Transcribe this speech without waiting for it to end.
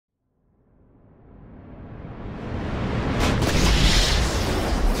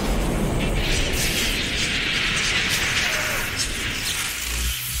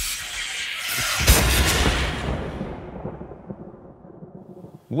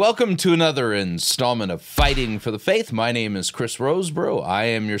Welcome to another installment of Fighting for the Faith. My name is Chris Roseborough. I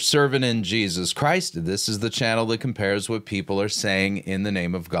am your servant in Jesus Christ. This is the channel that compares what people are saying in the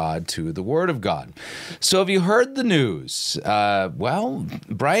name of God to the Word of God. So have you heard the news?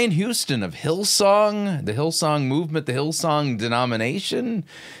 Brian Houston of Hillsong, the Hillsong movement, the Hillsong denomination,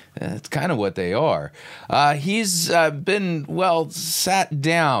 that's kind of what they are. He's been, sat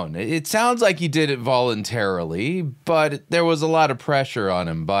down. It sounds like he did it voluntarily, but there was a lot of pressure on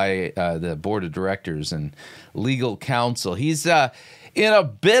him by the board of directors and legal counsel. He's in a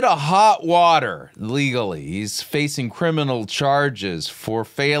bit of hot water legally. He's facing criminal charges for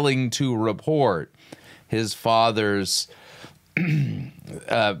failing to report his father's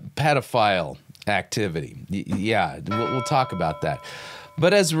pedophile activity. We'll talk about that.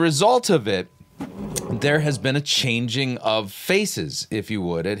 But as a result of it, there has been a changing of faces, if you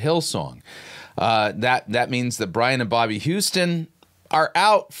would, at Hillsong. That means that Brian and Bobby Houston are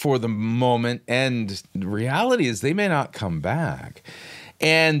out for the moment, and the reality is they may not come back.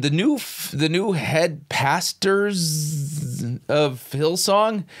 And the new head pastors of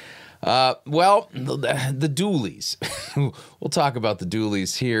Hillsong, the Dooleys. We'll talk about the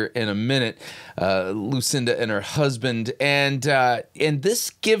Dooleys here in a minute. Lucinda and her husband, and this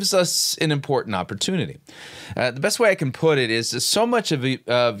gives us an important opportunity. The best way I can put it is that so much of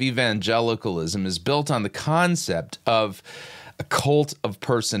evangelicalism is built on the concept of a cult of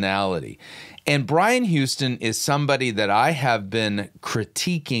personality. And Brian Houston is somebody that I have been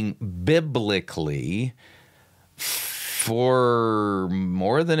critiquing biblically for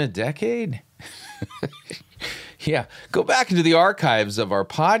more than a decade. Yeah, go back into the archives of our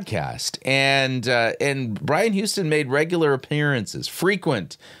podcast, and Brian Houston made regular appearances,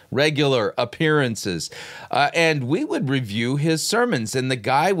 frequent regular appearances, and we would review his sermons, and the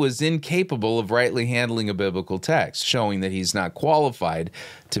guy was incapable of rightly handling a biblical text, showing that he's not qualified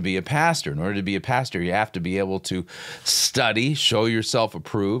to be a pastor. In order to be a pastor, you have to be able to study, show yourself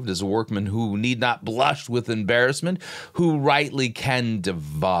approved as a workman who need not blush with embarrassment, who rightly can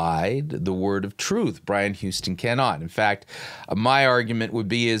divide the word of truth. Brian Houston cannot. In fact, my argument would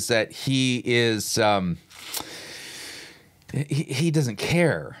be is that he is he doesn't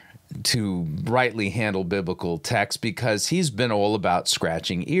care to rightly handle biblical text because he's been all about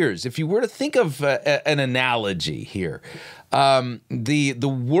scratching ears. If you were to think of an analogy here,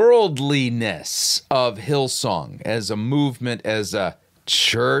 the worldliness of Hillsong as a movement, as a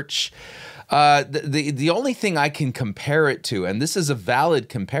church, the only thing I can compare it to, and this is a valid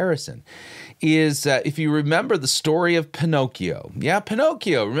comparison, is if you remember the story of Pinocchio. Yeah,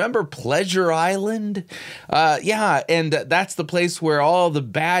 Pinocchio. Remember Pleasure Island? And that's the place where all the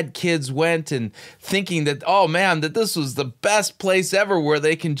bad kids went and thinking that, oh man, that this was the best place ever where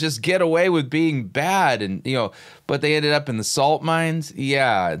they can just get away with being bad. And, but they ended up in the salt mines.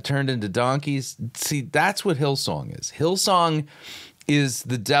 Yeah, it turned into donkeys. See, that's what Hillsong is. Hillsong is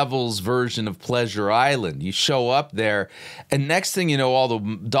the devil's version of Pleasure Island. You show up there, and next thing you know, all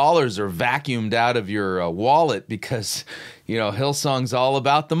the dollars are vacuumed out of your wallet because, Hillsong's all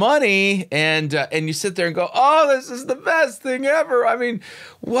about the money, and you sit there and go, oh, this is the best thing ever. I mean,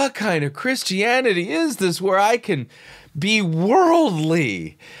 what kind of Christianity is this where I can be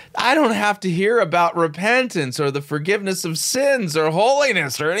worldly? I don't have to hear about repentance or the forgiveness of sins or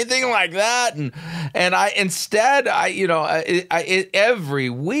holiness or anything like that. And I instead, every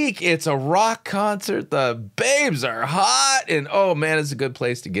week it's a rock concert. The babes are hot, and oh man, it's a good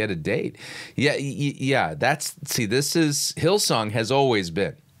place to get a date. Yeah. This is Hillsong has always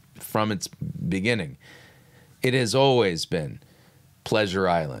been from its beginning. It has always been Pleasure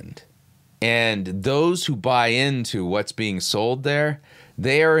Island. And those who buy into what's being sold there,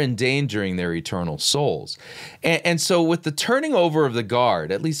 they are endangering their eternal souls. And so with the turning over of the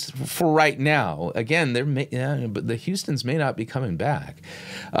guard, at least for right now, again, but the Houstons may not be coming back.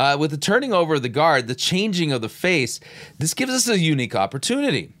 With the turning over of the guard, the changing of the face, this gives us a unique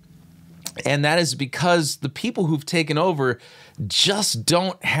opportunity. And that is because the people who've taken over just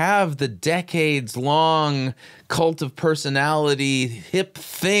don't have the decades-long cult of personality hip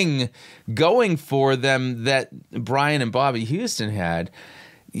thing going for them that Brian and Bobby Houston had.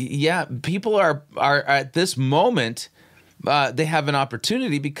 Yeah, people are at this moment, they have an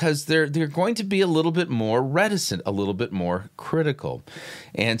opportunity because they're going to be a little bit more reticent, a little bit more critical.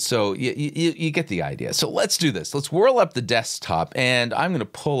 And so you get the idea. So let's do this. Let's whirl up the desktop, and I'm going to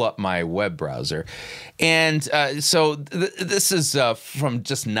pull up my web browser. And this is from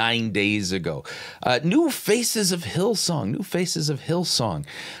just 9 days ago. New Faces of Hillsong. New Faces of Hillsong.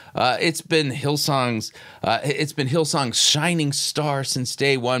 It's been Hillsong's shining star since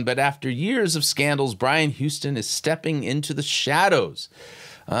day one, but after years of scandals, Brian Houston is stepping into the shadows.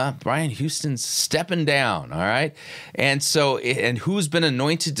 Brian Houston's stepping down, all right? And so, and who's been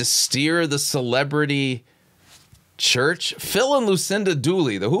anointed to steer the celebrity church? Phil and Lucinda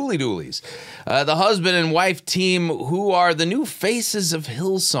Dooley, the Hooly Doolies, the husband and wife team who are the new faces of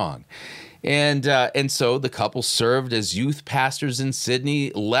Hillsong. And so the couple served as youth pastors in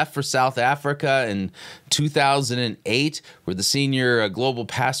Sydney, left for South Africa in 2008, where the senior global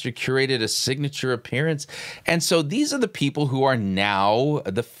pastor curated a signature appearance. And so these are the people who are now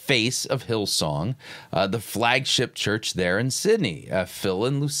the face of Hillsong, the flagship church there in Sydney, Phil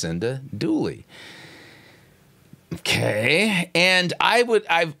and Lucinda Dooley. Okay, and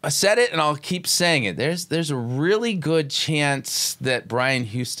I've said it and I'll keep saying it. There's a really good chance that Brian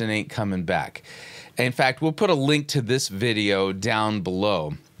Houston ain't coming back. In fact, we'll put a link to this video down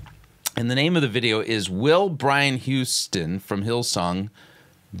below. And the name of the video is Will Brian Houston from Hillsong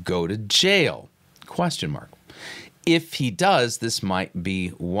Go to Jail? ? If he does, this might be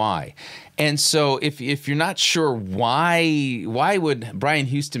why. And so if you're not sure why would Brian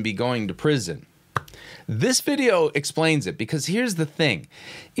Houston be going to prison? This video explains it, because here's the thing,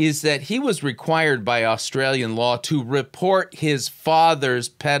 is that he was required by Australian law to report his father's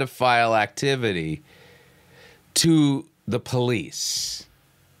pedophile activity to the police.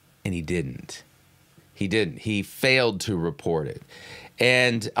 And he didn't. He failed to report it.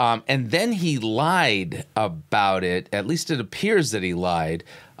 And then he lied about it. At least it appears that he lied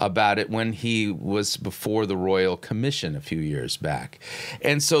about it when he was before the Royal Commission a few years back.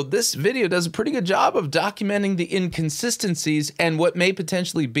 And so this video does a pretty good job of documenting the inconsistencies and what may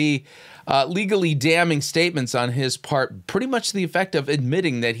potentially be legally damning statements on his part, pretty much to the effect of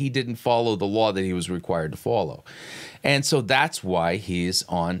admitting that he didn't follow the law that he was required to follow. And so that's why he's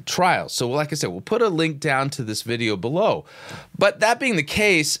on trial. So like I said, we'll put a link down to this video below. But that being the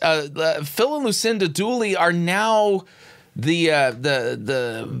case, Phil and Lucinda Dooley are now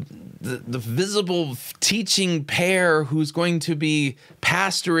the visible teaching pair who's going to be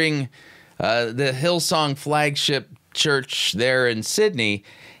pastoring the Hillsong flagship church there in Sydney.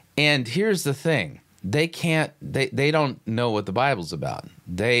 And here's the thing. They don't know what the Bible's about.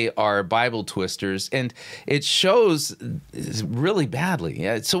 They are Bible twisters, and it shows really badly.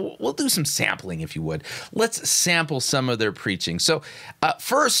 Yeah, so we'll do some sampling, if you would. Let's sample some of their preaching. So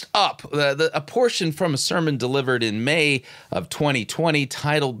first up, a portion from a sermon delivered in May of 2020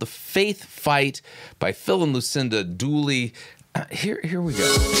 titled The Faith Fight by Phil and Lucinda Dooley. Here we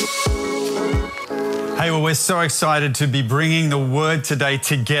go. Hey, well, we're so excited to be bringing the word today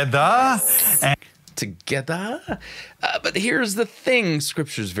together. But here's the thing.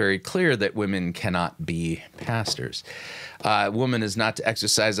 Scripture is very clear that women cannot be pastors. Woman is not to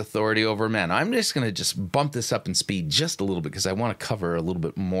exercise authority over men. I'm just going to bump this up in speed just a little bit because I want to cover a little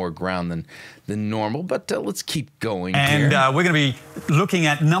bit more ground than normal. But let's keep going and here. We're going to be looking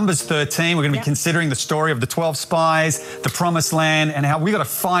at Numbers 13. We're going to be considering the story of the 12 spies, the promised land, and how we got to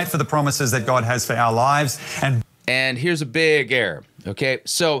fight for the promises that God has for our lives. And here's a big error. Okay,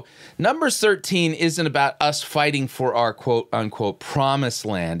 so Numbers 13 isn't about us fighting for our quote-unquote promised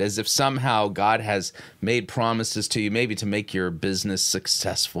land, as if somehow God has made promises to you, maybe to make your business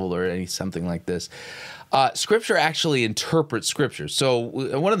successful or something like this. Scripture actually interprets Scripture. So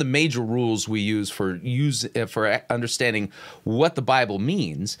one of the major rules we use for understanding what the Bible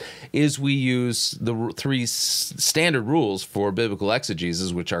means is we use the three standard rules for biblical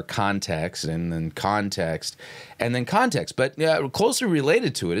exegesis, which are context and then context and then context. But closely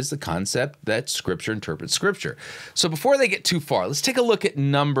related to it is the concept that Scripture interprets Scripture. So before they get too far, let's take a look at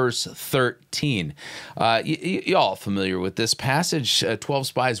Numbers 13. Y'all familiar with this passage? 12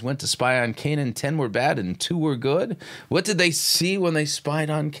 spies went to spy on Canaan. 10 were bad and 2 were good. What did they see when they spied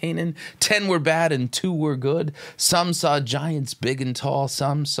on Canaan? 10 were bad and 2 were good. Some saw giants big and tall.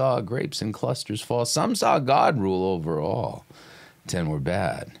 Some saw grapes in clusters fall. Some saw God rule over all. 10 were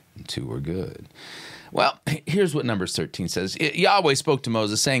bad and 2 were good. Well, here's what Numbers 13 says. Yahweh spoke to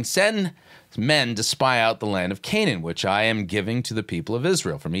Moses, saying, "Send men to spy out the land of Canaan, which I am giving to the people of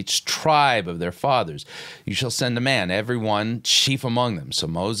Israel, from each tribe of their fathers. You shall send a man, every one chief among them." So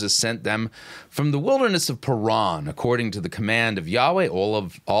Moses sent them from the wilderness of Paran, according to the command of Yahweh, all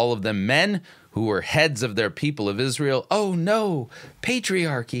of them men who were heads of their people of Israel. Oh no,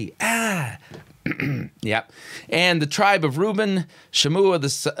 patriarchy, Yep. And the tribe of Reuben, Shemua,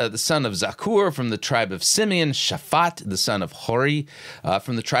 the son of Zakur. From the tribe of Simeon, Shaphat, the son of Hori.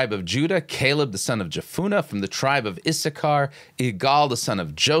 From the tribe of Judah, Caleb, the son of Jephunneh. From the tribe of Issachar, Igal, the son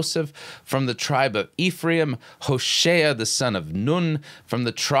of Joseph. From the tribe of Ephraim, Hoshea, the son of Nun. From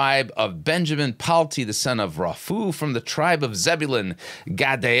the tribe of Benjamin, Palti, the son of Raphu. From the tribe of Zebulun,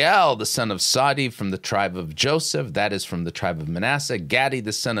 Gadiel, the son of Sadi. From the tribe of Joseph, that is from the tribe of Manasseh, Gadi,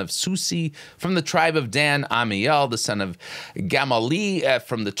 the son of Susi. From the tribe of Dan, Amiel, the son of Gamali.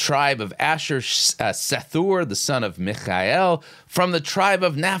 From the tribe of Asher, Sethur, the son of Michael. From the tribe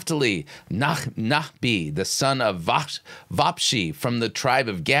of Naphtali, Nahbi, the son of Vapshi. From the tribe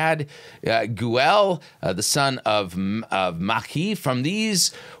of Gad, Guel, the son of Machi. From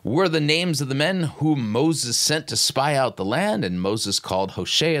these were the names of the men whom Moses sent to spy out the land. And Moses called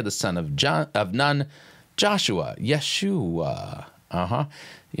Hoshea, the son of Nun, Joshua, Yeshua.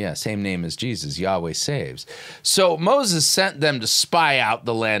 Yeah, same name as Jesus, Yahweh saves. So Moses sent them to spy out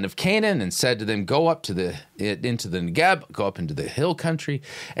the land of Canaan and said to them, go up into the Negeb, go up into the hill country,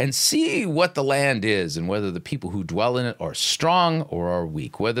 and see what the land is, and whether the people who dwell in it are strong or are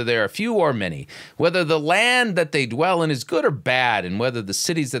weak, whether there are few or many, whether the land that they dwell in is good or bad, and whether the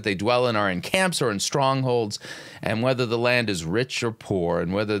cities that they dwell in are in camps or in strongholds, and whether the land is rich or poor,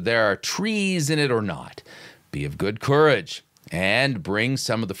 and whether there are trees in it or not. Be of good courage, and bring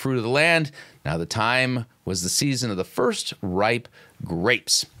some of the fruit of the land. Now the time was the season of the first ripe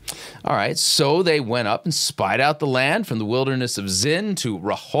grapes. All right, so they went up and spied out the land from the wilderness of Zin to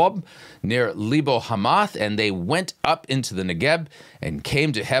Rehob near Lebo Hamath, and they went up into the Negeb and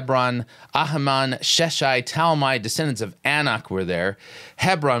came to Hebron. Ahiman, Sheshai, Talmai, descendants of Anak were there.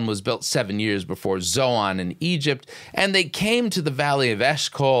 Hebron was built 7 years before Zoan in Egypt, and they came to the valley of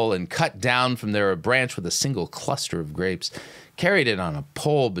Eshcol and cut down from there a branch with a single cluster of grapes, carried it on a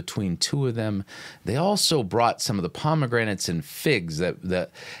pole between two of them. They also brought some of the pomegranates and figs,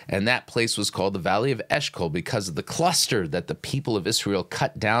 and that place was called the Valley of Eshcol because of the cluster that the people of Israel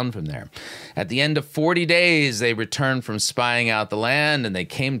cut down from there. At the end of 40 days, they returned from spying out the land, and they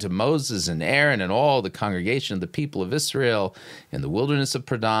came to Moses and Aaron and all the congregation of the people of Israel in the wilderness of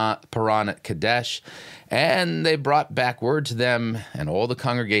Paran at Kadesh. And they brought back word to them and all the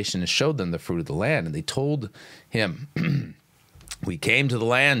congregation and showed them the fruit of the land. And they told him, we came to the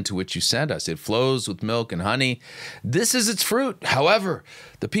land to which you sent us. It flows with milk and honey. This is its fruit. However,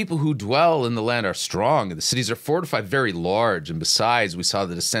 the people who dwell in the land are strong, and the cities are fortified, very large. And besides, we saw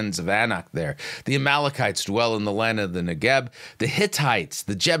the descendants of Anak there. The Amalekites dwell in the land of the Negeb. The Hittites,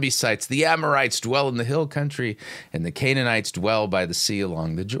 the Jebusites, the Amorites dwell in the hill country, and the Canaanites dwell by the sea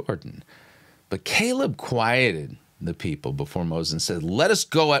along the Jordan. But Caleb quieted the people before Moses and said, let us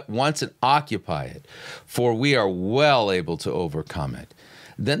go at once and occupy it, for we are well able to overcome it.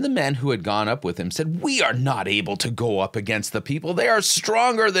 Then the men who had gone up with him said, we are not able to go up against the people. They are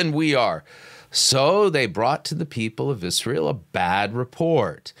stronger than we are. So they brought to the people of Israel a bad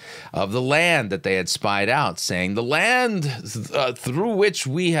report of the land that they had spied out, saying, the land through which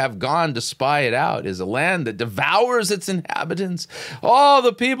we have gone to spy it out is a land that devours its inhabitants. All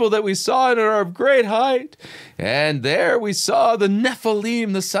the people that we saw in it are of great height. And there we saw the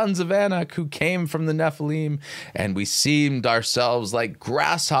Nephilim, the sons of Anak, who came from the Nephilim, and we seemed ourselves like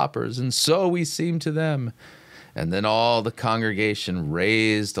grasshoppers, and so we seemed to them. And then all the congregation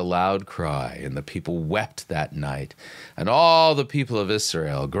raised a loud cry, and the people wept that night. And all the people of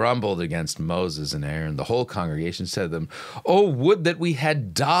Israel grumbled against Moses and Aaron. The whole congregation said to them, oh, would that we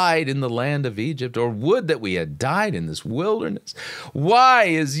had died in the land of Egypt, or would that we had died in this wilderness. Why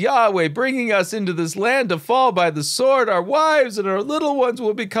is Yahweh bringing us into this land to fall by the sword? Our wives and our little ones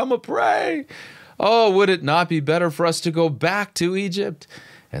will become a prey. Oh, would it not be better for us to go back to Egypt?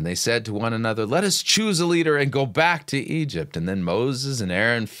 And they said to one another, let us choose a leader and go back to Egypt. And then Moses and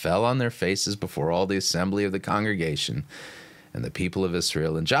Aaron fell on their faces before all the assembly of the congregation and the people of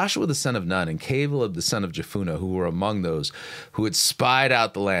Israel. And Joshua the son of Nun and Caleb the son of Jephunneh, who were among those who had spied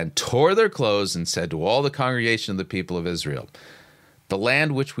out the land, tore their clothes and said to all the congregation of the people of Israel, the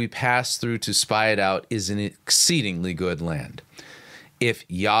land which we passed through to spy it out is an exceedingly good land. If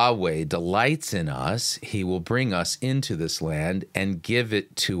Yahweh delights in us, he will bring us into this land and give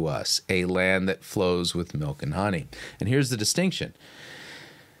it to us, a land that flows with milk and honey. And here's the distinction.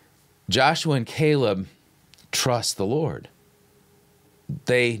 Joshua and Caleb trust the Lord.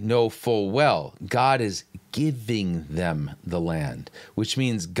 They know full well God is giving them the land, which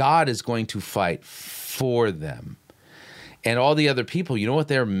means God is going to fight for them. And all the other people, you know what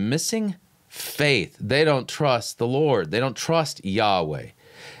they're missing? Faith. They don't trust the Lord. They don't trust Yahweh.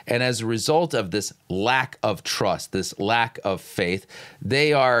 And as a result of this lack of trust, this lack of faith,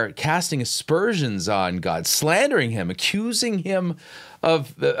 they are casting aspersions on God, slandering him, accusing him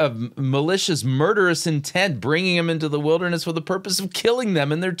of malicious, murderous intent, bringing him into the wilderness for the purpose of killing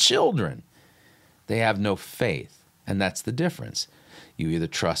them and their children. They have no faith, and that's the difference. You either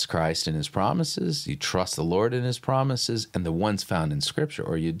trust Christ and his promises, you trust the Lord and his promises, and the ones found in Scripture,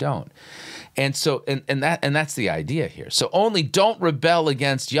 or you don't. And so, and that's the idea here. So only don't rebel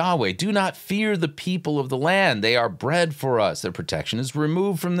against Yahweh. Do not fear the people of the land. They are bread for us. Their protection is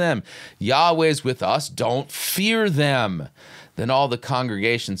removed from them. Yahweh is with us. Don't fear them. Then all the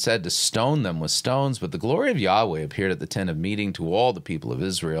congregation said to stone them with stones, but the glory of Yahweh appeared at the tent of meeting to all the people of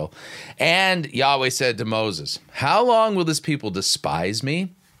Israel. And Yahweh said to Moses, how long will this people despise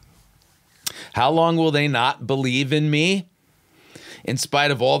me? How long will they not believe in me? In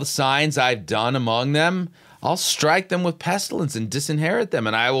spite of all the signs I've done among them, I'll strike them with pestilence and disinherit them,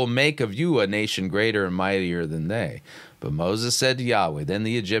 and I will make of you a nation greater and mightier than they. But Moses said to Yahweh, then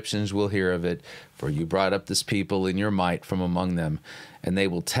the Egyptians will hear of it, for you brought up this people in your might from among them, and they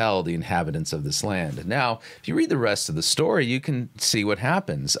will tell the inhabitants of this land. Now, if you read the rest of the story, you can see what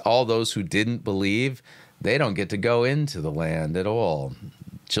happens. All those who didn't believe, they don't get to go into the land at all.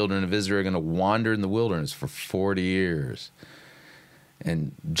 Children of Israel are going to wander in the wilderness for 40 years.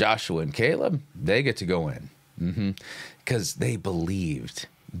 And Joshua and Caleb, they get to go in because they believed.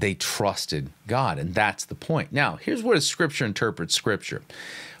 They trusted God, and that's the point. Now, here's what a Scripture interprets Scripture.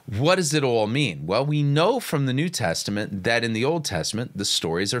 What does it all mean? Well, we know from the New Testament that in the Old Testament, the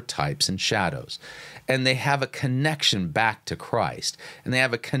stories are types and shadows, and they have a connection back to Christ, and they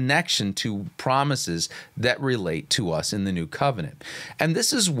have a connection to promises that relate to us in the New Covenant. And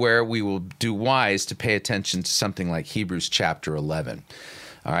this is where we will do wise to pay attention to something like Hebrews chapter 11.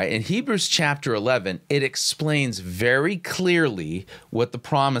 All right, in Hebrews chapter 11, it explains very clearly what the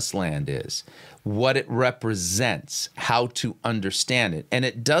promised land is, what it represents, how to understand it. And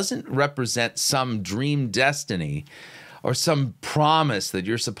it doesn't represent some dream destiny or some promise that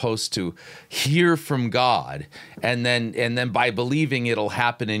you're supposed to hear from God, and then by believing it'll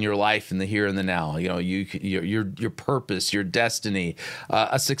happen in your life in the here and the now. You know, your purpose, your destiny,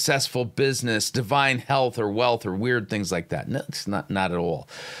 a successful business, divine health or wealth or weird things like that. No, it's not at all.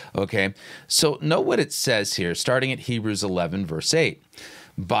 Okay, so know what it says here, starting at Hebrews 11, verse 8.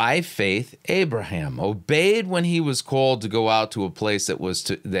 By faith, Abraham obeyed when he was called to go out to a place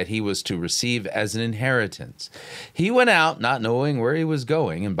that he was to receive as an inheritance. He went out not knowing where he was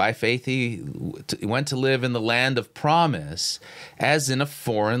going, and by faith he went to live in the land of promise as in a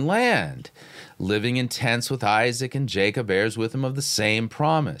foreign land, living in tents with Isaac and Jacob, heirs with him of the same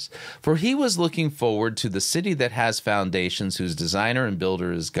promise. For he was looking forward to the city that has foundations, whose designer and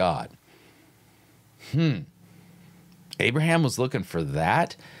builder is God. Abraham was looking for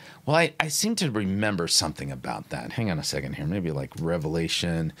that? Well, I seem to remember something about that. Hang on a second here. Maybe like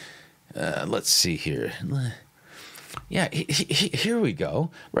Revelation. Let's see here. Yeah, here we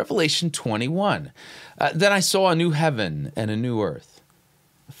go. Revelation 21. Then I saw a new heaven and a new earth.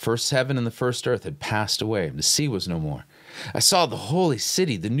 The first heaven and the first earth had passed away. The sea was no more. I saw the holy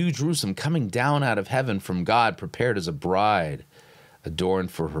city, the new Jerusalem, coming down out of heaven from God, prepared as a bride, adorned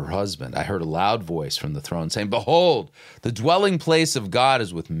for her husband. I heard a loud voice from the throne saying, behold, the dwelling place of God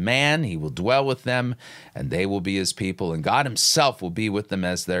is with man. He will dwell with them, and they will be his people, and God himself will be with them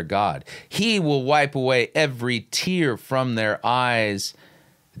as their God. He will wipe away every tear from their eyes.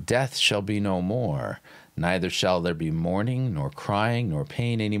 Death shall be no more. Neither shall there be mourning, nor crying, nor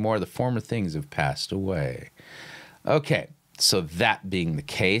pain anymore. The former things have passed away. Okay. So that being the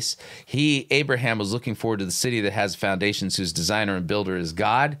case, Abraham was looking forward to the city that has foundations, whose designer and builder is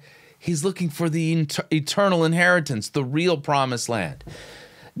God. He's looking for the eternal inheritance, the real promised land.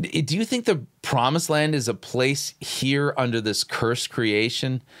 Do you think the promised land is a place here under this cursed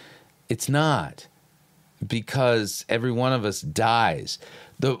creation? It's not, because every one of us dies.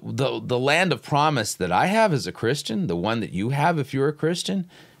 The land of promise that I have as a Christian, the one that you have if you're a Christian,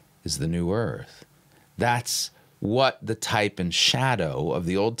 is the new earth. That's what the type and shadow of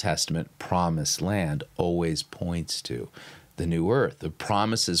the Old Testament promised land always points to. The new earth, the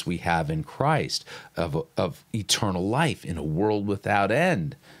promises we have in Christ of eternal life in a world without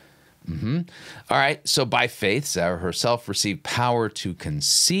end. All right, so by faith, Sarah herself received power to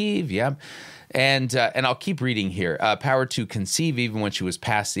conceive. And I'll keep reading here. Power to conceive even when she was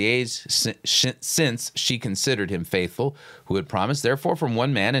past the age, since she considered him faithful, who had promised. Therefore, from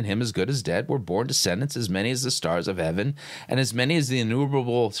one man, and him as good as dead, were born descendants as many as the stars of heaven, and as many as the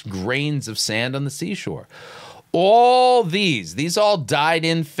innumerable grains of sand on the seashore. All these all died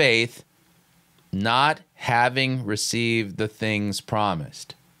in faith not having received the things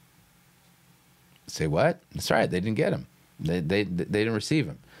promised. Say what? That's right. They didn't get them. They didn't receive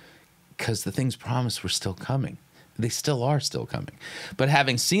them because the things promised were still coming. They still are still coming. But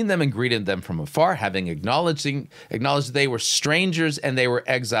having seen them and greeted them from afar, having acknowledged they were strangers and they were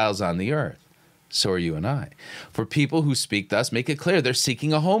exiles on the earth. So are you and I. For people who speak thus make it clear they're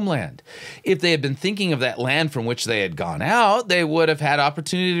seeking a homeland. If they had been thinking of that land from which they had gone out, they would have had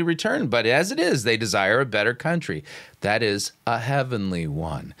opportunity to return. But as it is, they desire a better country, that is, a heavenly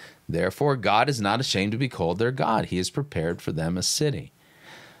one. Therefore, God is not ashamed to be called their God. He has prepared for them a city.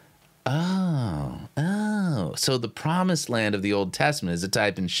 Oh. So the promised land of the Old Testament is a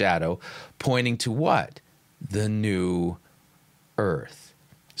type and shadow pointing to what? The new earth.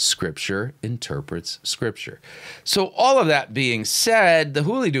 Scripture interprets Scripture. So all of that being said, the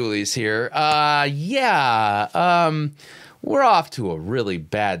hooly doolies here, we're off to a really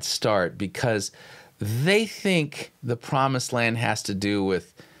bad start because they think the promised land has to do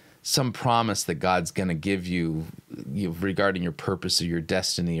with some promise that God's going to give you regarding your purpose or your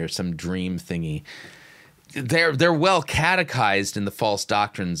destiny or some dream thingy. They're well catechized in the false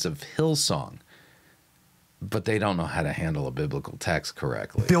doctrines of Hillsong, but they don't know how to handle a biblical text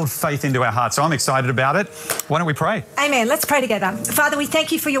correctly. Build faith into our hearts. So I'm excited about it. Why don't we pray? Amen. Let's pray together. Father, we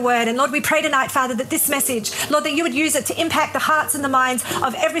thank you for your word. And Lord, we pray tonight, Father, that this message, Lord, that you would use it to impact the hearts and the minds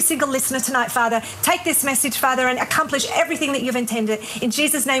of every single listener tonight, Father. Take this message, Father, and accomplish everything that you've intended. In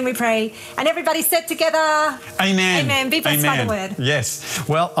Jesus' name we pray. And everybody said together, Amen. Amen. Be blessed by the word. Yes.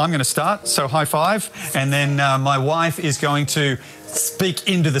 Well, I'm going to start. So high five. And then my wife is going to speak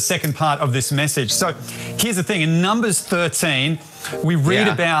into the second part of this message. So here's the thing. In Numbers 13, we read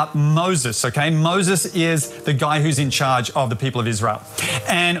about Moses, okay? Moses is the guy who's in charge of the people of Israel.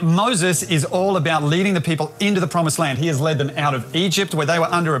 And Moses is all about leading the people into the promised land. He has led them out of Egypt, where they were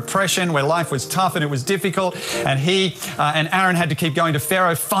under oppression, where life was tough and it was difficult. And he and Aaron had to keep going to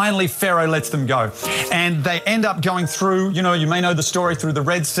Pharaoh. Finally, Pharaoh lets them go. And they end up going through, you may know the story, through the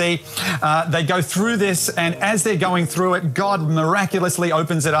Red Sea. They go through this, and as they're going through it, God miraculously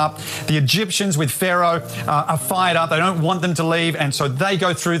opens it up. The Egyptians with Pharaoh are fired up. They don't want them to leave. And so they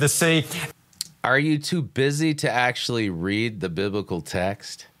go through the sea. Are you too busy to actually read the biblical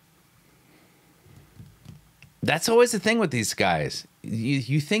text? That's always the thing with these guys.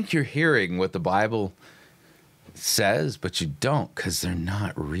 You think you're hearing what the Bible says, but you don't, because they're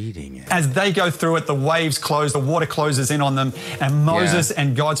not reading it. As they go through it, the waves close, the water closes in on them, and Moses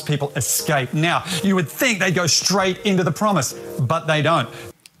and God's people escape. Now, you would think they go straight into the promise, but they don't.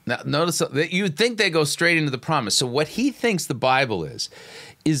 Now, notice that you would think they go straight into the promise. So what he thinks the Bible is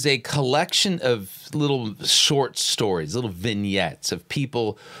a collection of little short stories, little vignettes of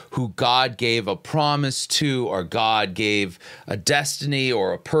people who God gave a promise to, or God gave a destiny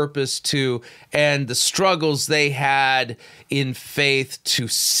or a purpose to, and the struggles they had in faith to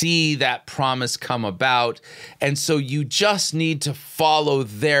see that promise come about. And so you just need to follow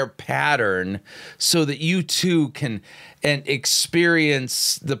their pattern so that you too can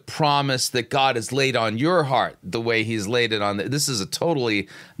experience the promise that God has laid on your heart the way he's laid it on. This is a totally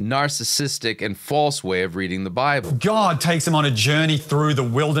narcissistic and false way of reading the Bible. God takes them on a journey through the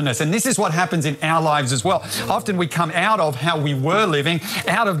wilderness. And this is what happens in our lives as well. Often we come out of how we were living,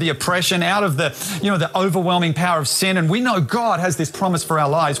 out of the oppression, out of the, the overwhelming power of sin. And we know God has this promise for our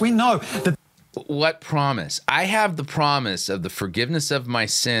lives. We know that. What promise? I have the promise of the forgiveness of my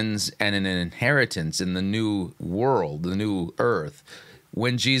sins and an inheritance in the new world, the new earth,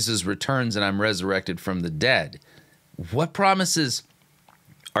 when Jesus returns and I'm resurrected from the dead. What promises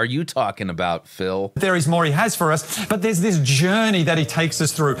are you talking about, Phil? There is more he has for us, but there's this journey that he takes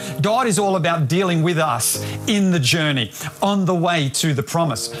us through. God is all about dealing with us in the journey, on the way to the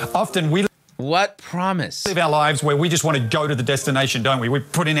promise. Often we What promise? live our lives where we just want to go to the destination, don't we? We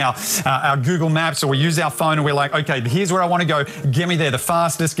put in our Google Maps, or we use our phone, and we're like, okay, here's where I want to go. Get me there the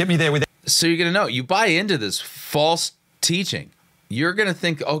fastest. Get me there with. So you're going to know. You buy into this false teaching. You're going to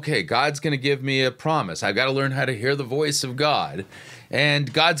think, okay, God's going to give me a promise. I've got to learn how to hear the voice of God.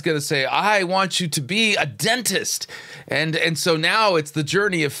 And God's going to say, I want you to be a dentist. And so now it's the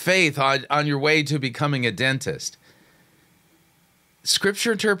journey of faith on your way to becoming a dentist.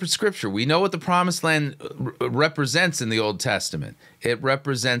 Scripture interprets Scripture. We know what the promised land represents in the Old Testament. It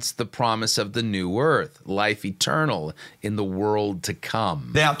represents the promise of the new earth, life eternal in the world to come.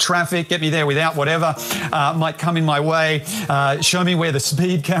 Without traffic, get me there without whatever might come in my way. Show me where the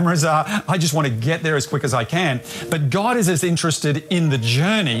speed cameras are. I just want to get there as quick as I can. But God is as interested in the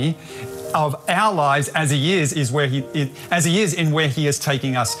journey of our lives as he is in where he is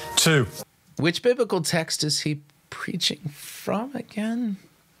taking us to. Which biblical text is he preaching from again?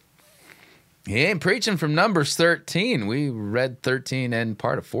 He ain't preaching from Numbers 13. We read 13 and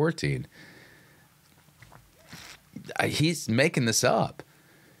part of 14. He's making this up.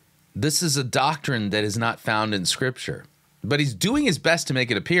 This is a doctrine that is not found in Scripture, but he's doing his best to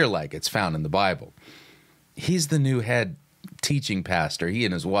make it appear like it's found in the Bible. He's the new head teaching pastor, he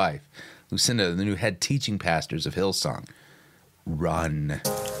and his wife. Lucinda, the new head teaching pastors of Hillsong. Run.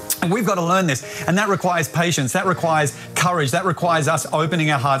 And we've got to learn this, and that requires patience, that requires courage, that requires us opening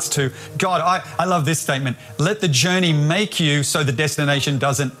our hearts to God. I love this statement. Let the journey make you so the destination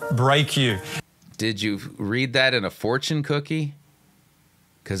doesn't break you. Did you read that in a fortune cookie?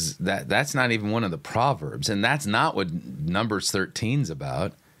 Because that's not even one of the Proverbs, and that's not what Numbers 13's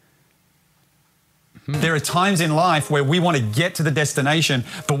about. There are times in life where we want to get to the destination,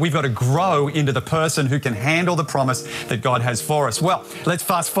 but we've got to grow into the person who can handle the promise that God has for us. Well, let's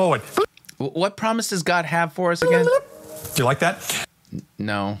fast forward. What promise does God have for us again? Do you like that?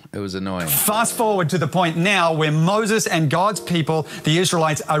 No, it was annoying. Fast forward to the point now where Moses and God's people, the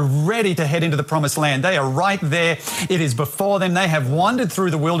Israelites, are ready to head into the promised land. They are right there. It is before them. They have wandered through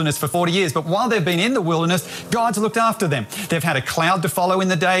the wilderness for 40 years. But while they've been in the wilderness, God's looked after them. They've had a cloud to follow in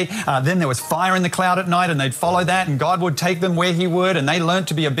the day. Then there was fire in the cloud at night, and they'd follow that, and God would take them where he would, and they learned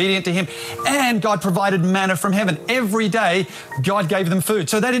to be obedient to him. And God provided manna from heaven. Every day, God gave them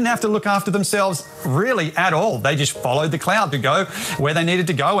food. So they didn't have to look after themselves really at all. They just followed the cloud to go where they needed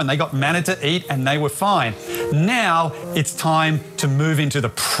to go, and they got manna to eat, and they were fine. Now it's time to move into the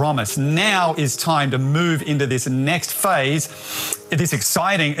promise. Now is time to move into this next phase, this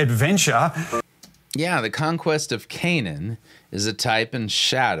exciting adventure. Yeah, the conquest of Canaan is a type and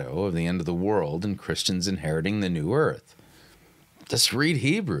shadow of the end of the world and Christians inheriting the new earth. Just read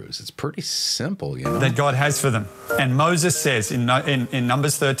Hebrews. It's pretty simple, you know. That God has for them. And Moses says in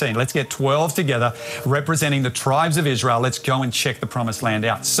Numbers 13, let's get 12 together representing the tribes of Israel. Let's go and check the promised land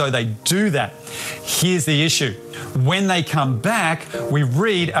out. So they do that. Here's the issue. When they come back, we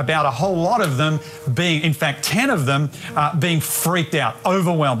read about a whole lot of them being, in fact, 10 of them being freaked out,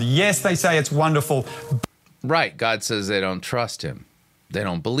 overwhelmed. Yes, they say it's wonderful. Right. God says they don't trust him. They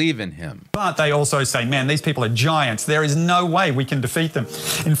don't believe in him. But they also say, man, these people are giants. There is no way we can defeat them.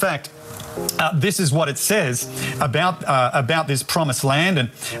 In fact, this is what it says about this promised land and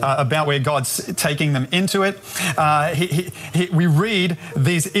about where God's taking them into it. We read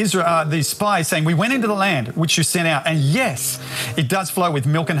these spies saying, we went into the land which you sent out, and yes, it does flow with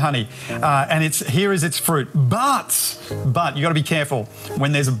milk and honey, and here is its fruit. But you got to be careful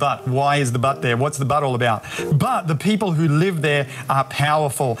when there's a but. Why is the but there? What's the but all about? But the people who live there are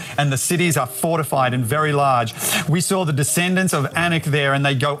powerful, and the cities are fortified and very large. We saw the descendants of Anak there, and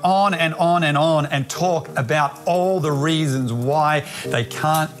they go on and on and talk about all the reasons why they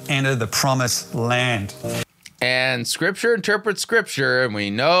can't enter the promised land. And Scripture interprets Scripture, and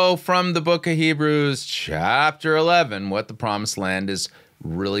we know from the book of Hebrews, chapter 11, what the promised land is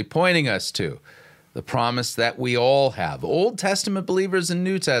really pointing us to. The promise that we all have, Old Testament believers and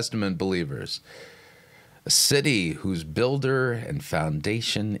New Testament believers. A city whose builder and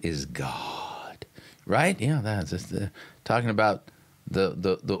foundation is God. Right? Yeah, that's talking about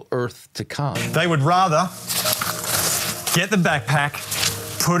the earth to come. They would rather get the backpack,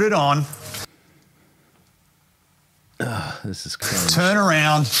 put it on, this is crazy. Turn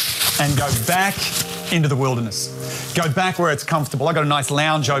around and go back into the wilderness. Go back where it's comfortable. I've got a nice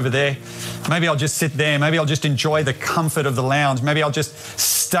lounge over there. Maybe I'll just sit there. Maybe I'll just enjoy the comfort of the lounge. Maybe I'll just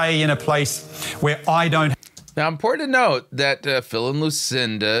stay in a place where I don't. Now, important to note that Phil and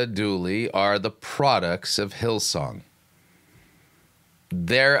Lucinda Dooley are the products of Hillsong.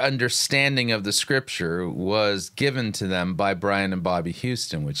 Their understanding of the Scripture was given to them by Brian and Bobby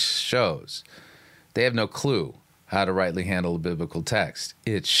Houston, which shows they have no clue how to rightly handle a biblical text.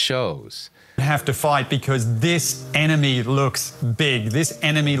 It shows. Have to fight because this enemy looks big. This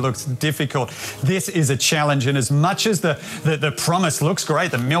enemy looks difficult. This is a challenge. And as much as the promise looks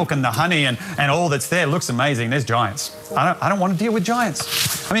great, the milk and the honey and all that's there looks amazing, there's giants. I don't want to deal with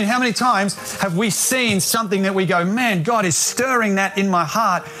giants. I mean, how many times have we seen something that we go, man, God is stirring that in my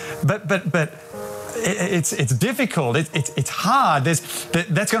heart, but it's difficult. It's hard.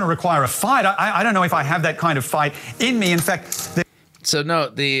 That's going to require a fight. I don't know if I have that kind of fight in me. In fact, so no,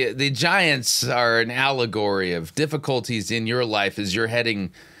 the giants are an allegory of difficulties in your life as you're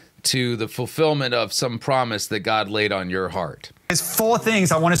heading to the fulfillment of some promise that God laid on your heart. There's 4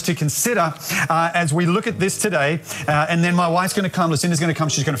 things I want us to consider as we look at this today. And then my wife's going to come, Lucinda's going to come,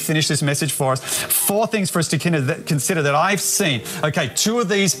 she's going to finish this message for us. 4 things for us to consider that I've seen. Okay, two of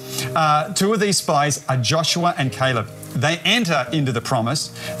these spies are Joshua and Caleb. They enter into the promise.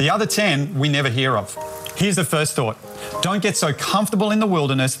 The other 10 we never hear of. Here's the first thought. Don't get so comfortable in the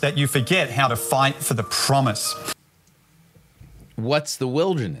wilderness that you forget how to fight for the promise. What's the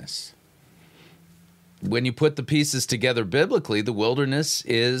wilderness? When you put the pieces together biblically, the wilderness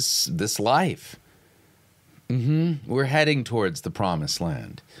is this life. We're heading towards the promised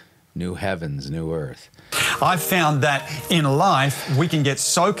land. New heavens, new earth. I've found that in life, we can get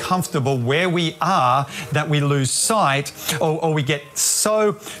so comfortable where we are that we lose sight, or we get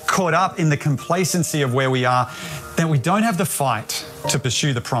so caught up in the complacency of where we are that we don't have the fight to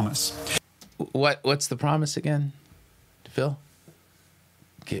pursue the promise. What's the promise again, Phil?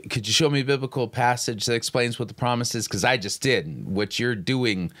 Could you show me a biblical passage that explains what the promise is? Because I just did. What you're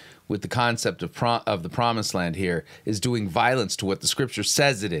doing with the concept of the promised land here is doing violence to what the scripture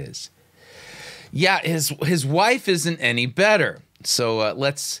says it is. Yeah, his wife isn't any better. So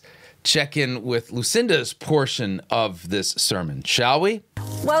let's check in with Lucinda's portion of this sermon, shall we?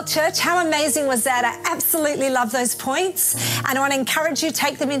 Well, church, how amazing was that? I absolutely love those points. And I want to encourage you,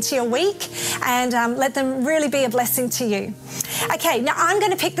 take them into your week and let them really be a blessing to you. Okay, now I'm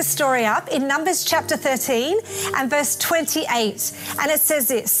going to pick the story up in Numbers chapter 13 and verse 28. And it says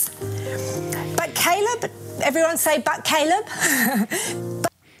this, but Caleb, everyone say, but Caleb.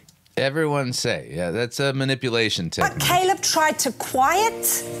 Everyone say, yeah, that's a manipulation technique. But Caleb tried to quiet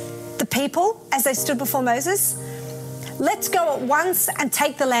the people as they stood before Moses. Let's go at once and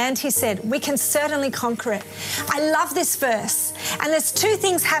take the land, he said. We can certainly conquer it. I love this verse. And there's two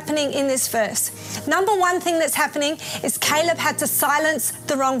things happening in this verse. Number one thing that's happening is Caleb had to silence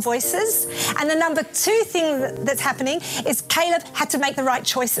the wrong voices. And the number two thing that's happening is Caleb had to make the right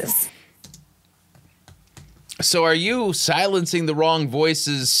choices. So are you silencing the wrong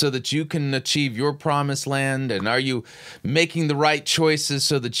voices so that you can achieve your promised land? And are you making the right choices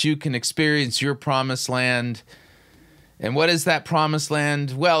so that you can experience your promised land? And what is that promised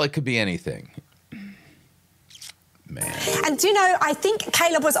land? Well, it could be anything. Man. And do you know, I think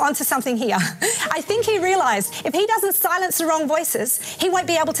Caleb was onto something here. I think he realized if he doesn't silence the wrong voices, he won't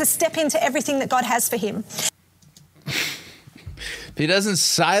be able to step into everything that God has for him. If he doesn't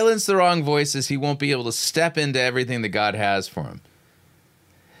silence the wrong voices, he won't be able to step into everything that God has for him.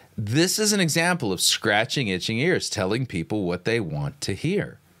 This is an example of scratching itching ears, telling people what they want to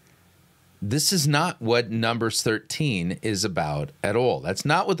hear. This is not what Numbers 13 is about at all. That's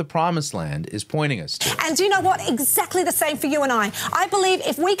not what the promised land is pointing us to. And do you know what? Exactly the same for you and I. I believe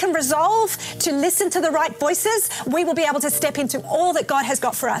if we can resolve to listen to the right voices, we will be able to step into all that God has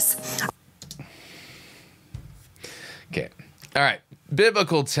got for us. Okay. All right.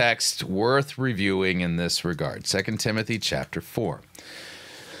 Biblical text worth reviewing in this regard. 2 Timothy chapter 4.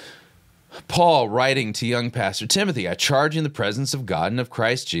 Paul writing to young Pastor Timothy, I charge you in the presence of God and of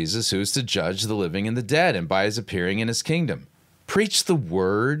Christ Jesus, who is to judge the living and the dead, and by his appearing in his kingdom. Preach the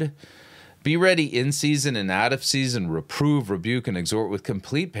word. Be ready in season and out of season. Reprove, rebuke, and exhort with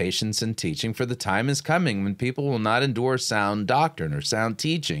complete patience and teaching, for the time is coming when people will not endure sound doctrine or sound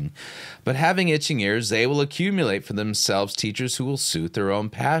teaching, but having itching ears, they will accumulate for themselves teachers who will suit their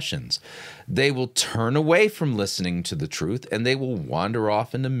own passions. They will turn away from listening to the truth, and they will wander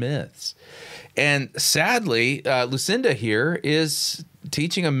off into myths. And sadly, Lucinda here is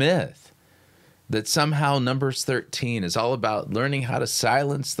teaching a myth that somehow Numbers 13 is all about learning how to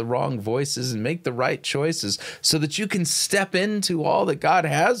silence the wrong voices and make the right choices so that you can step into all that God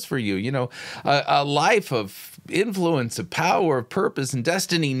has for you. You know, a life of influence, of power, of purpose, and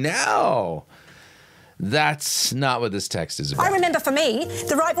destiny now. That's not what this text is about. I remember for me,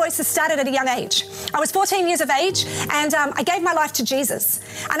 the right voices started at a young age. I was 14 years of age and I gave my life to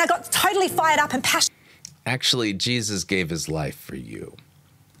Jesus. And I got totally fired up and passionate. Actually, Jesus gave his life for you.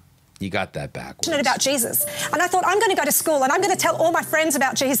 You got that backwards. About Jesus. And I thought, I'm going to go to school and I'm going to tell all my friends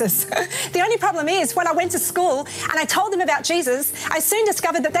about Jesus. The only problem is when I went to school and I told them about Jesus, I soon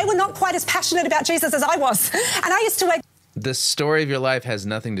discovered that they were not quite as passionate about Jesus as I was. And I used to wait. The story of your life has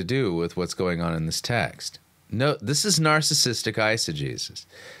nothing to do with what's going on in this text. No, this is narcissistic eisegesis,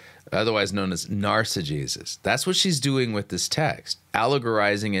 otherwise known as narcigesis. That's what she's doing with this text,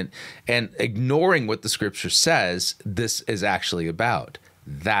 allegorizing it and ignoring what the scripture says this is actually about.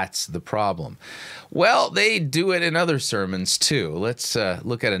 That's the problem. Well, they do it in other sermons too. Let's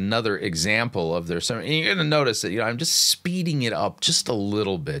look at another example of their sermon. And you're going to notice that I'm just speeding it up just a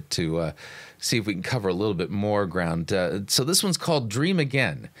little bit to see if we can cover a little bit more ground. So this one's called Dream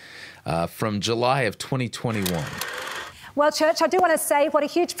Again from July of 2021. Well, church, I do want to say what a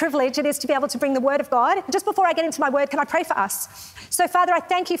huge privilege it is to be able to bring the word of God. Just before I get into my word, can I pray for us? So, Father, I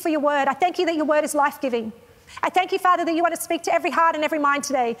thank you for your word. I thank you that your word is life-giving. I thank you, Father, that you want to speak to every heart and every mind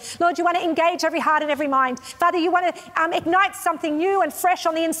today. Lord, you want to engage every heart and every mind. Father, you want to ignite something new and fresh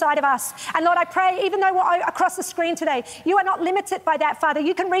on the inside of us. And Lord, I pray, even though we're across the screen today, you are not limited by that, Father.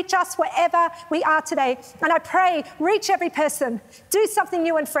 You can reach us wherever we are today. And I pray, reach every person. Do something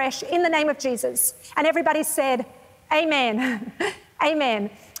new and fresh in the name of Jesus. And everybody said, amen. Amen.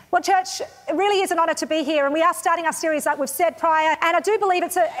 Well, church, it really is an honour to be here, and we are starting our series like we've said prior, and I do believe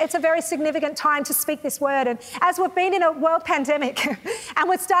it's a very significant time to speak this word. And as we've been in a world pandemic and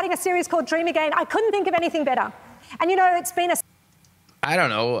we're starting a series called Dream Again, I couldn't think of anything better. And you know, it's been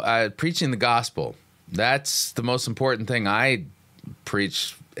preaching the gospel. That's the most important thing I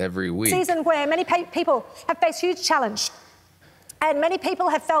preach every week. Season where many people have faced huge challenge, and many people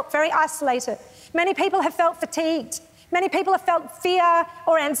have felt very isolated. Many people have felt fatigued. Many people have felt fear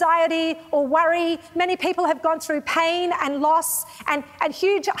or anxiety or worry. Many people have gone through pain and loss and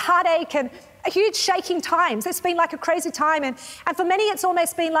huge heartache and huge shaking times. It's been like a crazy time. And for many, it's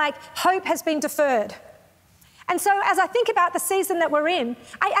almost been like hope has been deferred. And so as I think about the season that we're in,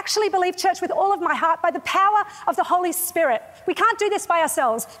 I actually believe, church, with all of my heart, by the power of the Holy Spirit, we can't do this by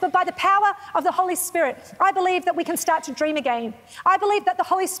ourselves, but by the power of the Holy Spirit, I believe that we can start to dream again. I believe that the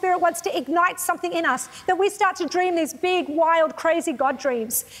Holy Spirit wants to ignite something in us, that we start to dream these big, wild, crazy God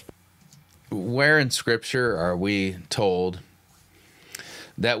dreams. Where in Scripture are we told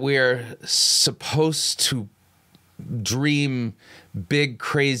that we are supposed to dream big,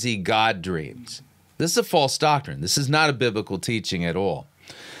 crazy God dreams? This is a false doctrine. This is not a biblical teaching at all.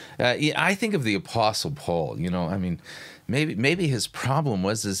 I think of the Apostle Paul. You know, I mean, maybe his problem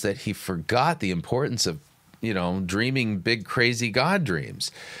is that he forgot the importance of, you know, dreaming big, crazy God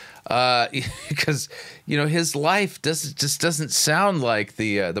dreams, because you know his life just doesn't sound like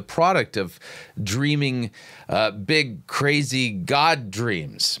the product of dreaming big, crazy God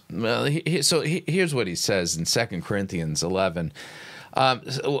dreams. So here's what he says in 2 Corinthians 11.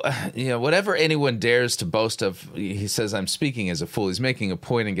 You know, whatever anyone dares to boast of, he says, I'm speaking as a fool. He's making a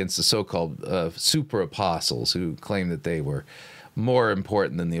point against the so-called super apostles who claim that they were more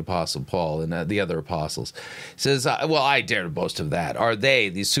important than the Apostle Paul and the other apostles. He says, well, I dare to boast of that. Are they,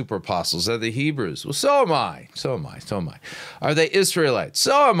 these super apostles, are they Hebrews? Well, so am I. So am I. So am I. Are they Israelites?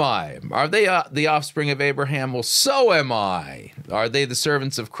 So am I. Are they the offspring of Abraham? Well, so am I. Are they the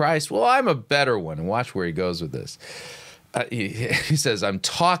servants of Christ? Well, I'm a better one. And watch where he goes with this. He says, I'm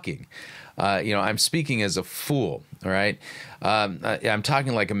talking, I'm speaking as a fool, all right? I'm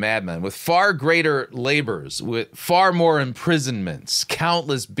talking like a madman, with far greater labors, with far more imprisonments,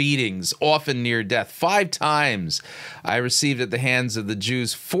 countless beatings, often near death. 5 times I received at the hands of the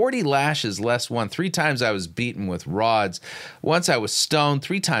Jews 40 lashes less one. 3 times I was beaten with rods. Once I was stoned.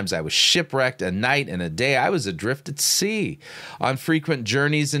 3 times I was shipwrecked. A night and a day I was adrift at sea, on frequent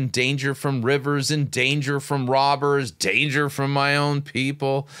journeys, in danger from rivers, in danger from robbers, danger from my own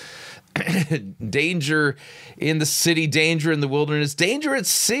people. Danger in the city, danger in the wilderness, danger at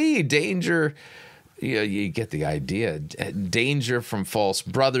sea, danger, you get the idea. Danger from false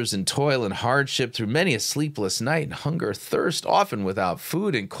brothers, and toil and hardship, through many a sleepless night, and hunger, thirst, often without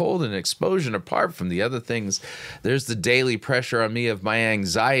food, and cold and exposure. Apart from the other things, there's the daily pressure on me of my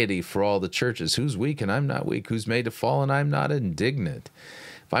anxiety for all the churches. Who's weak and I'm not weak? Who's made to fall and I'm not indignant?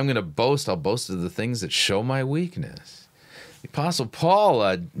 If I'm going to boast, I'll boast of the things that show my weakness. The Apostle Paul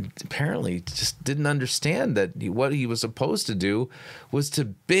apparently just didn't understand that what he was supposed to do was to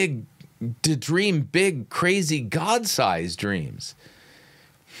dream big, crazy, God-sized dreams.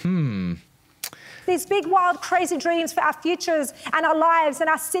 These big, wild, crazy dreams for our futures and our lives and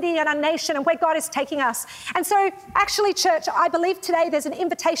our city and our nation and where God is taking us. And so, actually, church, I believe today there's an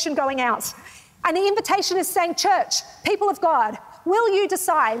invitation going out. And the invitation is saying, church, people of God, will you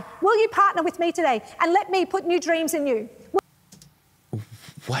decide? Will you partner with me today and let me put new dreams in you?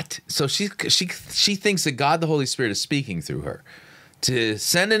 What? So she thinks that God the Holy Spirit is speaking through her to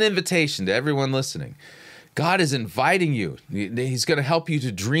send an invitation to everyone listening. God is inviting you. He's going to help you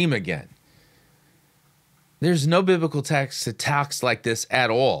to dream again. There's no biblical text that talks like this at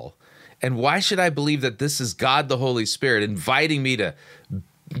all. And why should I believe that this is God the Holy Spirit inviting me to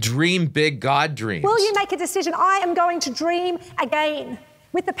dream big God dreams? Will you make a decision? I am going to dream again.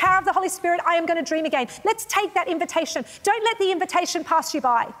 With the power of the Holy Spirit, I am going to dream again. Let's take that invitation. Don't let the invitation pass you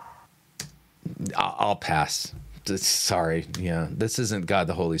by. I'll pass. Sorry. Yeah, this isn't God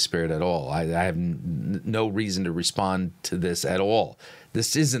the Holy Spirit at all. I have no reason to respond to this at all.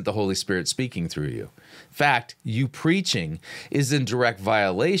 This isn't the Holy Spirit speaking through you. In fact, you preaching is in direct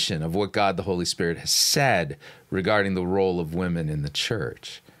violation of what God the Holy Spirit has said regarding the role of women in the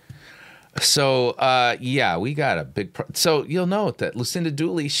church. So, yeah, we got a big. So you'll note that Lucinda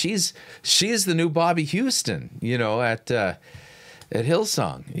Dooley, she's the new Bobby Houston, at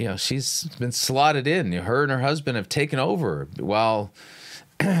Hillsong. She's been slotted in. Her and her husband have taken over while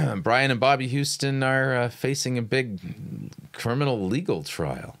Brian and Bobby Houston are facing a big criminal legal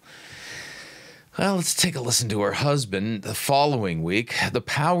trial. Well, let's take a listen to her husband the following week. The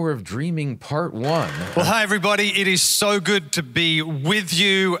Power of Dreaming, Part 1. Well, hi, everybody. It is so good to be with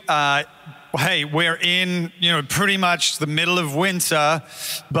you. Hey, we're in, pretty much the middle of winter,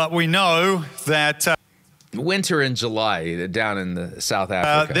 but we know that... winter in July down in the South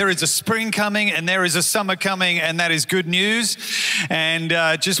Africa. There is a spring coming and there is a summer coming, and that is good news. And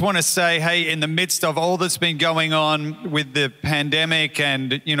just want to say, hey, in the midst of all that's been going on with the pandemic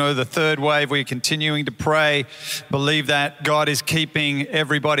and, the third wave, we're continuing to pray, believe that God is keeping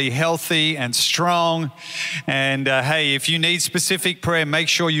everybody healthy and strong. And hey, if you need specific prayer, make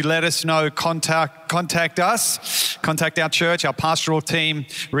sure you let us know. Contact us, contact our church, our pastoral team.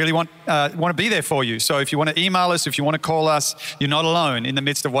 Really want to be there for you. So if you want to email us, if you want to call us, you're not alone in the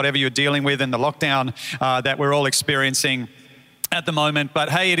midst of whatever you're dealing with and the lockdown that we're all experiencing at the moment. But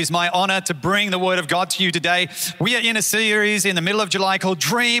hey, it is my honor to bring the word of God to you today. We are in a series in the middle of July called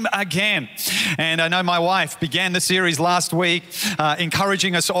Dream Again. And I know my wife began the series last week,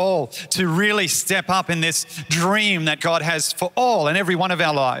 encouraging us all to really step up in this dream that God has for all and every one of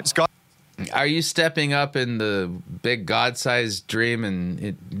our lives. Are you stepping up in the big God-sized dream?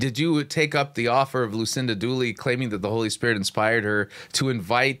 And did you take up the offer of Lucinda Dooley, claiming that the Holy Spirit inspired her to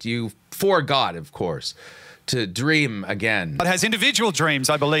invite you, for God, of course, to dream again? God has individual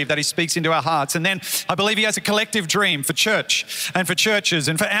dreams, I believe, that he speaks into our hearts. And then I believe he has a collective dream for church and for churches.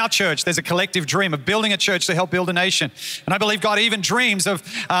 And for our church, there's a collective dream of building a church to help build a nation. And I believe God even dreams of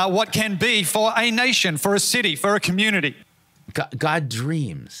what can be for a nation, for a city, for a community. God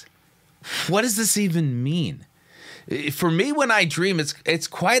dreams. What does this even mean? For me, when I dream, it's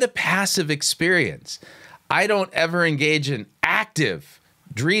quite a passive experience. I don't ever engage in active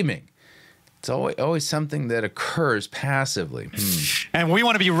dreaming. It's always something that occurs passively. And we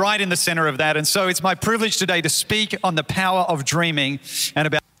want to be right in the center of that. And so it's my privilege today to speak on the power of dreaming and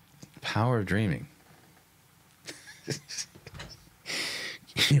about... Power of dreaming.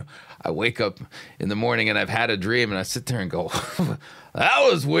 I wake up in the morning and I've had a dream and I sit there and go... That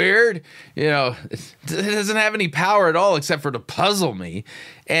was weird. It doesn't have any power at all except for to puzzle me.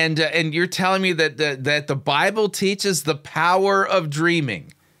 And you're telling me that the Bible teaches the power of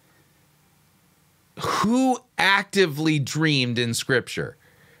dreaming. Who actively dreamed in Scripture?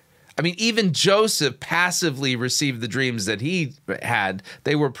 I mean, even Joseph passively received the dreams that he had.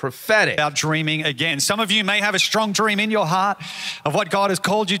 They were prophetic. About dreaming again. Some of you may have a strong dream in your heart of what God has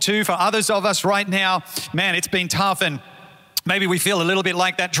called you to. For others of us right now, man, it's been tough, and maybe we feel a little bit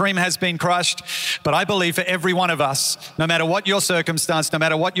like that dream has been crushed. But I believe for every one of us, no matter what your circumstance, no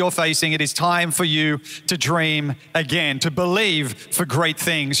matter what you're facing, it is time for you to dream again, to believe for great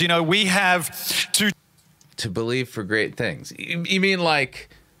things. We have to believe for great things. You mean like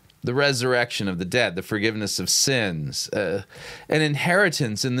the resurrection of the dead, the forgiveness of sins, an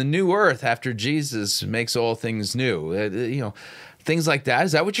inheritance in the new earth after Jesus makes all things new, things like that.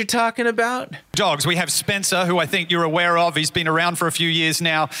 Is that what you're talking about? Dogs. We have Spencer, who I think you're aware of. He's been around for a few years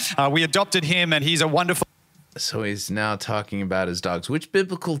now. We adopted him, and he's a wonderful... So he's now talking about his dogs. Which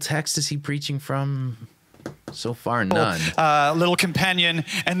biblical text is he preaching from? So far, none. Little companion.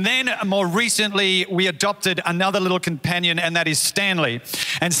 And then more recently, we adopted another little companion, and that is Stanley.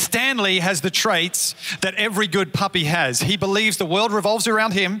 And Stanley has the traits that every good puppy has. He believes the world revolves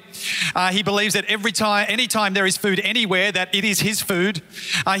around him. He believes that anytime there is food anywhere, that it is his food.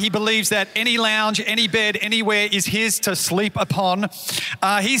 He believes that any lounge, any bed, anywhere is his to sleep upon.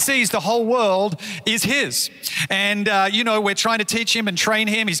 He sees the whole world is his. And, we're trying to teach him and train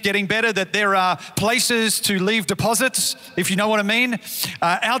him. He's getting better, that there are places to leave deposits, if you know what I mean,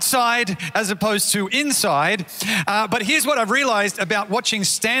 outside as opposed to inside. But here's what I've realized about watching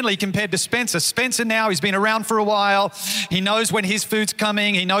Stanley compared to Spencer. Spencer now, he's been around for a while. He knows when his food's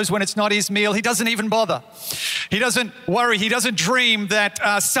coming. He knows when it's not his meal. He doesn't even bother. He doesn't worry. He doesn't dream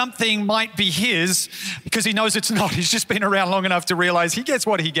that something might be his because he knows it's not. He's just been around long enough to realize he gets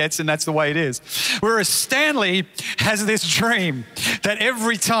what he gets, and that's the way it is. Whereas Stanley has this dream that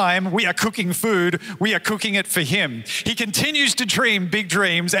every time we are cooking food, we are cooking it for him. He continues to dream big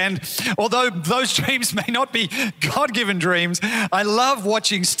dreams, and although those dreams may not be God-given dreams, I love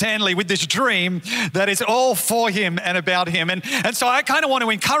watching Stanley with this dream that is all for him and about him. And so I kind of want to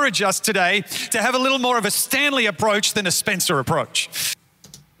encourage us today to have a little more of a Stanley approach than a Spencer approach.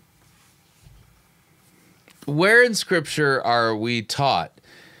 Where in Scripture are we taught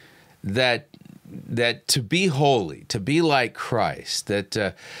that to be holy, to be like Christ, that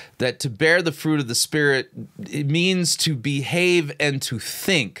to bear the fruit of the Spirit, it means to behave and to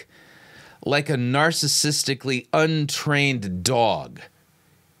think like a narcissistically untrained dog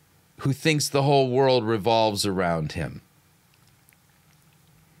who thinks the whole world revolves around him.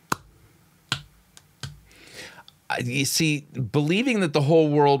 You see, believing that the whole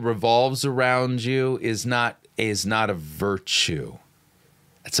world revolves around you is not a virtue.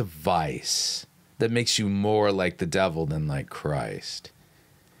 It's a vice that makes you more like the devil than like Christ.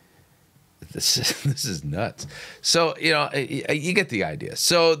 This is nuts. So, you get the idea.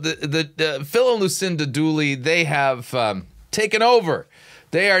 So the Phil and Lucinda Dooley, they have taken over.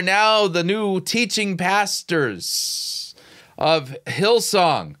 They are now the new teaching pastors of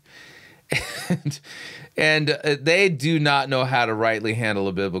Hillsong. And they do not know how to rightly handle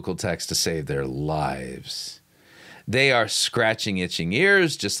a biblical text to save their lives. They are scratching itching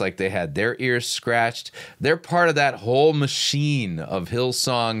ears, just like they had their ears scratched. They're part of that whole machine of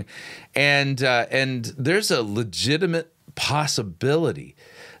Hillsong. And there's a legitimate possibility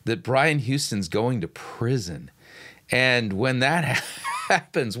that Brian Houston's going to prison. And when that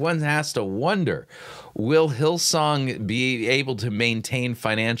happens, one has to wonder, will Hillsong be able to maintain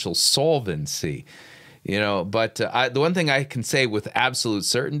financial solvency? But the one thing I can say with absolute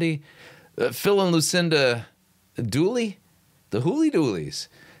certainty, Phil and Lucinda Dooley, the Hooly Doolies,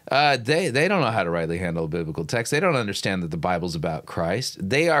 they don't know how to rightly handle a biblical text. They don't understand that the Bible's about Christ.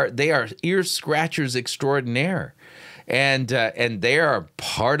 They are ear scratchers extraordinaire. And they are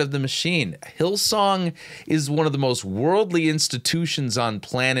part of the machine. Hillsong is one of the most worldly institutions on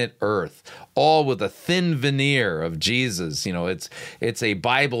planet Earth, all with a thin veneer of Jesus. It's a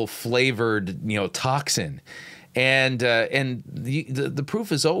Bible-flavored, toxin. And the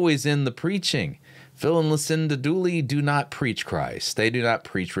proof is always in the preaching. Phil and Lucinda Dooley do not preach Christ. They do not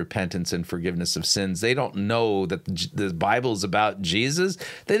preach repentance and forgiveness of sins. They don't know that the Bible is about Jesus.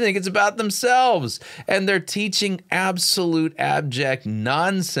 They think it's about themselves. And they're teaching absolute abject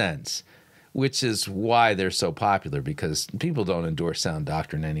nonsense, which is why they're so popular, because people don't endorse sound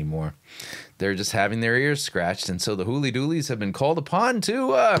doctrine anymore. They're just having their ears scratched. And so the Hooly Doolies have been called upon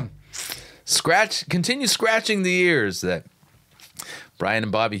to continue scratching the ears that Brian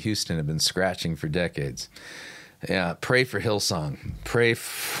and Bobby Houston have been scratching for decades. Yeah, pray for Hillsong. Pray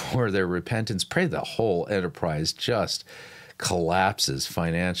for their repentance. Pray the whole enterprise just collapses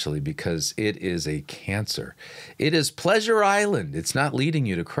financially, because it is a cancer. It is Pleasure Island. It's not leading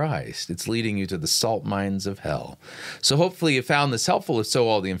you to Christ. It's leading you to the salt mines of hell. So hopefully you found this helpful. If so,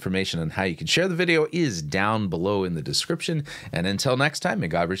 all the information on how you can share the video is down below in the description. And until next time, may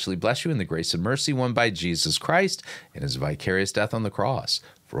God richly bless you in the grace and mercy won by Jesus Christ and his vicarious death on the cross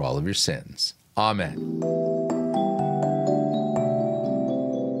for all of your sins. Amen.